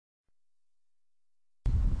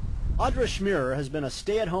Audra Schmierer has been a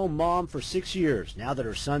stay-at-home mom for 6 years. Now that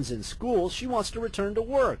her son's in school, she wants to return to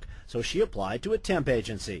work, so she applied to a temp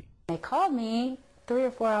agency. They called me 3 or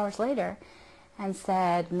 4 hours later and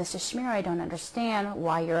said, Mrs. Schmierer, I don't understand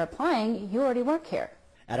why you're applying. You already work here.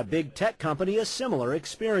 At a big tech company, a similar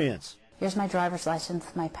experience. Here's my driver's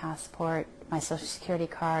license, my passport, my social security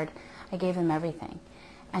card. I gave them everything.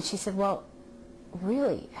 And she said, well,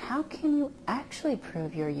 really, how can you actually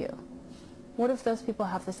prove you're you? What if those people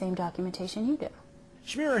have the same documentation you do?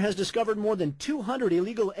 Schmierer has discovered more than 200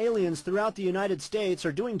 illegal aliens throughout the United States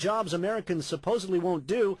are doing jobs Americans supposedly won't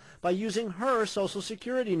do by using her social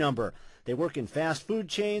security number. They work in fast food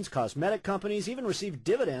chains, cosmetic companies, even receive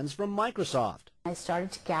dividends from Microsoft. I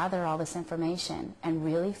started to gather all this information and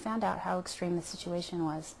really found out how extreme the situation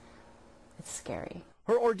was. It's scary.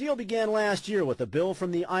 Her ordeal began last year with a bill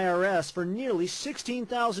from the IRS for nearly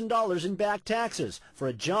 $16,000 in back taxes for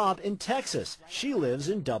a job in Texas. She lives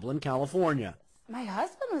in Dublin, California. My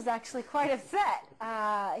husband was actually quite upset.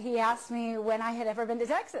 He asked me when I had ever been to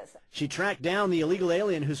Texas. She tracked down the illegal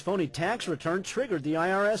alien whose phony tax return triggered the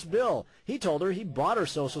IRS bill. He told her he bought her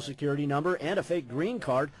social security number and a fake green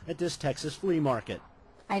card at this Texas flea market.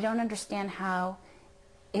 I don't understand how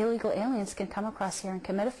illegal aliens can come across here and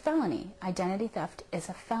commit a felony. Identity theft is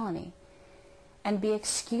a felony. And be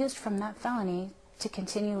excused from that felony to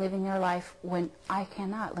continue living their life when I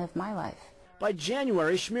cannot live my life. By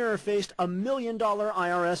January, Schmierer faced a $1 million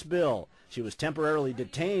IRS bill. She was temporarily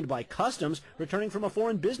detained by Customs returning from a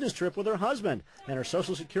foreign business trip with her husband, and her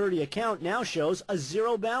Social Security account now shows a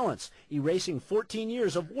zero balance, erasing 14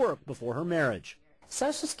 years of work before her marriage.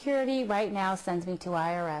 Social Security right now sends me to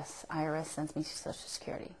IRS. IRS sends me to Social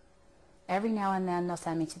Security. Every now and then they'll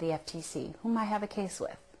send me to the FTC, whom I have a case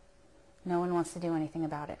with. No one wants to do anything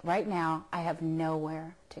about it. Right now, I have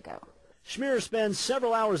nowhere to go. Schmierer spends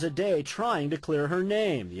several hours a day trying to clear her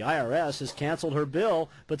name. The IRS has canceled her bill,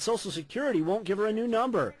 but Social Security won't give her a new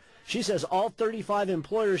number. She says all 35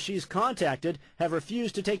 employers she's contacted have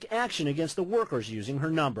refused to take action against the workers using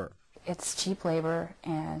her number. It's cheap labor,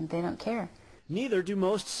 and they don't care. Neither do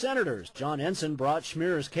most senators. John Ensign brought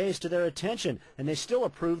Schmierer's case to their attention, and they still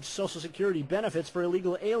approved Social Security benefits for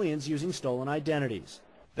illegal aliens using stolen identities.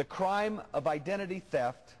 The crime of identity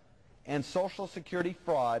theft and Social Security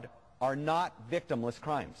fraud are not victimless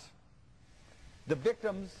crimes. The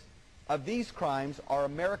victims of these crimes are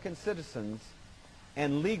American citizens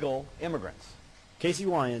and legal immigrants. Casey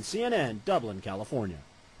Wyand, CNN, Dublin, California.